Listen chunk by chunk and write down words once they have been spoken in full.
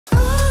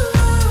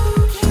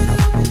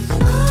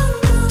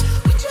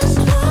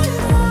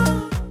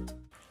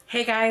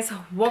Hey guys,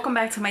 welcome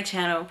back to my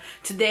channel.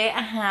 Today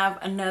I have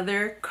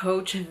another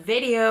Coach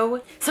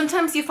video.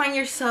 Sometimes you find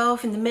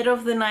yourself in the middle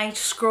of the night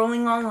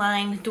scrolling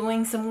online,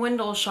 doing some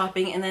window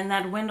shopping, and then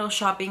that window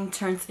shopping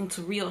turns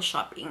into real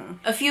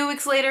shopping. A few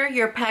weeks later,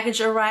 your package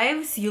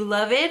arrives, you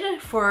love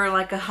it for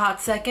like a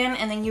hot second,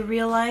 and then you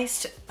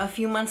realized a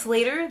few months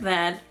later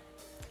that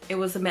it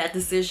was a bad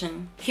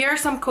decision. Here are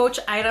some Coach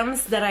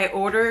items that I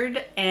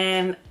ordered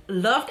and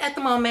loved at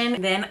the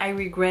moment, then I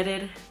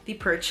regretted the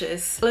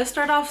purchase. Let's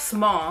start off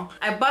small.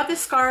 I bought this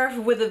scarf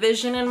with a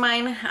vision in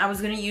mind. I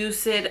was gonna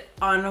use it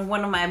on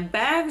one of my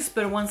bags,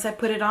 but once I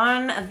put it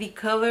on, the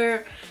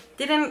color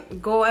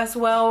didn't go as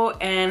well,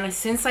 and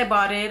since I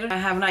bought it, I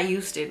have not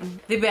used it.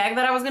 The bag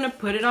that I was gonna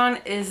put it on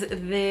is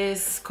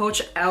this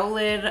Coach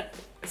Outlet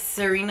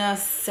Serena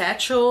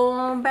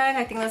Satchel bag.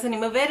 I think that's the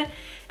name of it,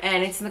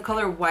 and it's in the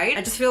color white.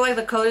 I just feel like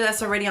the color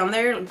that's already on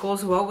there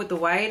goes well with the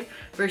white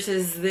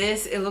versus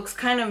this. It looks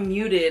kind of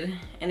muted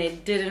and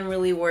it didn't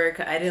really work.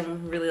 I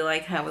didn't really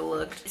like how it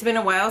looked. It's been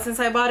a while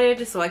since I bought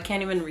it, so I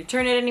can't even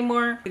return it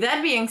anymore. With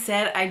that being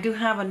said, I do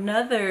have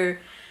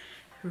another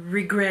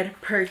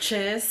regret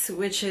purchase,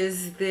 which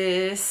is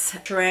this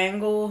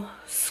triangle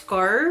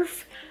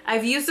scarf.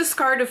 I've used this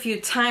scarf a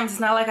few times. It's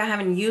not like I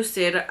haven't used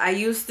it. I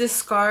used this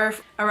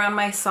scarf around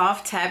my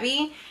soft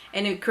tabby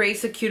and it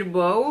creates a cute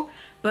bow,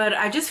 but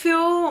I just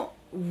feel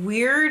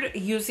weird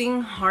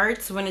using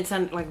hearts when it's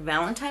on like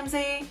Valentine's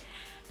Day.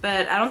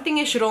 But I don't think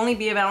it should only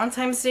be a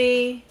Valentine's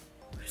Day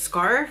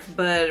scarf,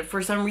 but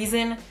for some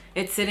reason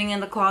it's sitting in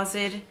the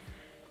closet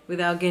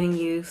without getting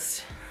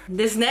used.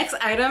 This next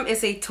item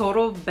is a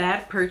total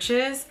bad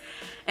purchase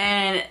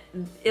and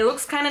it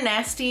looks kind of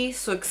nasty,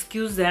 so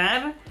excuse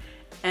that.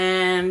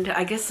 And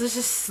I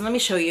guess let me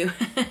show you.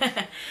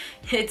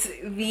 It's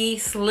the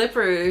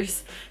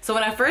slippers. So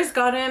when I first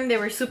got them, they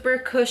were super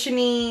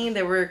cushiony,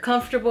 they were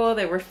comfortable,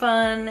 they were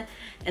fun,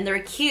 and they were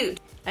cute.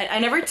 I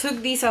never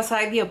took these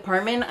outside the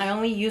apartment. I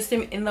only used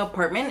them in the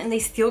apartment and they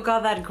still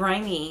got that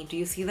grimy. Do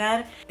you see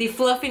that? The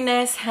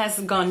fluffiness has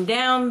gone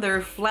down.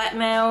 They're flat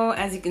now,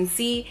 as you can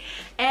see,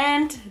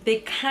 and they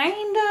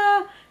kind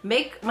of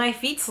make my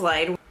feet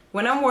slide.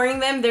 When I'm wearing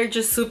them, they're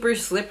just super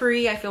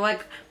slippery. I feel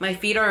like my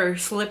feet are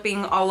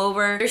slipping all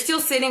over. They're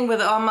still sitting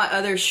with all my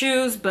other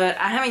shoes, but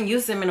I haven't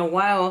used them in a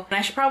while. And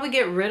I should probably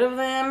get rid of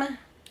them.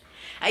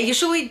 I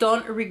usually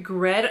don't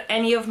regret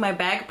any of my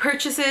bag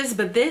purchases,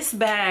 but this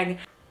bag,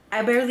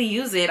 I barely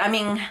use it. I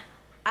mean,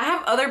 I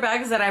have other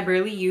bags that I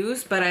barely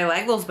use, but I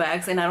like those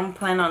bags and I don't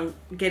plan on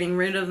getting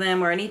rid of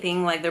them or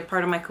anything. Like, they're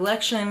part of my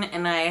collection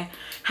and I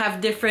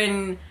have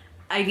different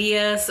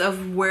ideas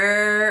of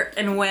where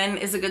and when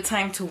is a good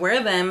time to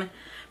wear them.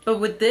 But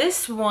with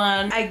this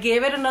one, I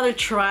gave it another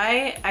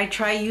try. I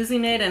tried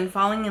using it and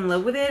falling in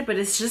love with it, but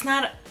it's just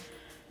not,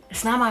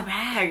 it's not my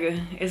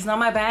bag. It's not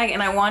my bag,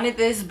 and I wanted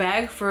this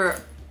bag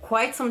for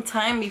quite some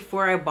time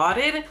before I bought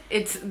it.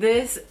 It's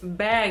this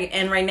bag,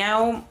 and right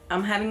now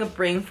I'm having a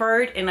brain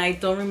fart and I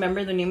don't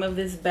remember the name of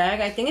this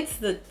bag. I think it's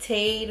the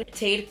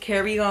Tate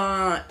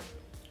Carry-On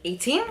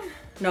 18?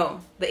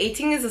 No, the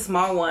 18 is a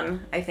small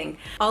one, I think.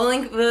 I'll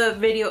link the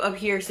video up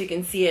here so you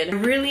can see it. I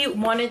really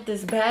wanted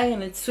this bag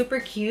and it's super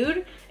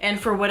cute, and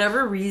for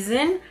whatever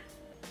reason,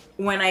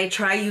 when I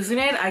try using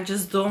it, I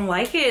just don't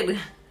like it.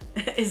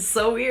 It's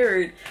so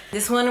weird.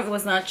 This one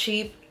was not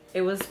cheap.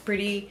 It was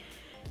pretty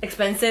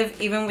expensive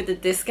even with the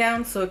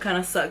discount, so it kind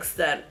of sucks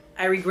that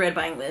I regret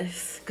buying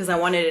this because I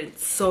wanted it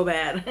so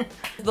bad.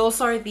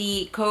 Those are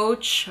the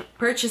Coach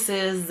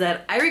purchases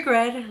that I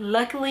regret.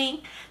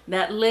 Luckily,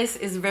 that list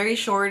is very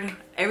short.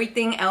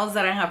 Everything else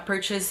that I have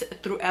purchased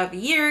throughout the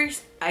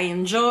years, I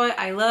enjoy,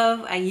 I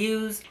love, I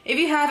use. If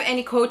you have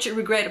any Coach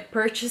regret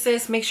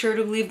purchases, make sure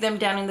to leave them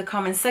down in the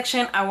comment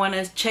section. I want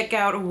to check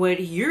out what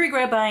you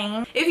regret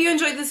buying. If you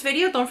enjoyed this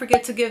video, don't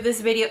forget to give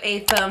this video a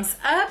thumbs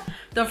up.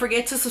 Don't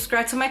forget to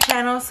subscribe to my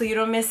channel so you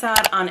don't miss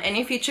out on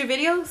any future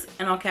videos,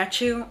 and I'll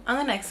catch you on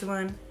the next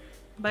one.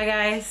 Bye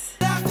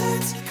guys.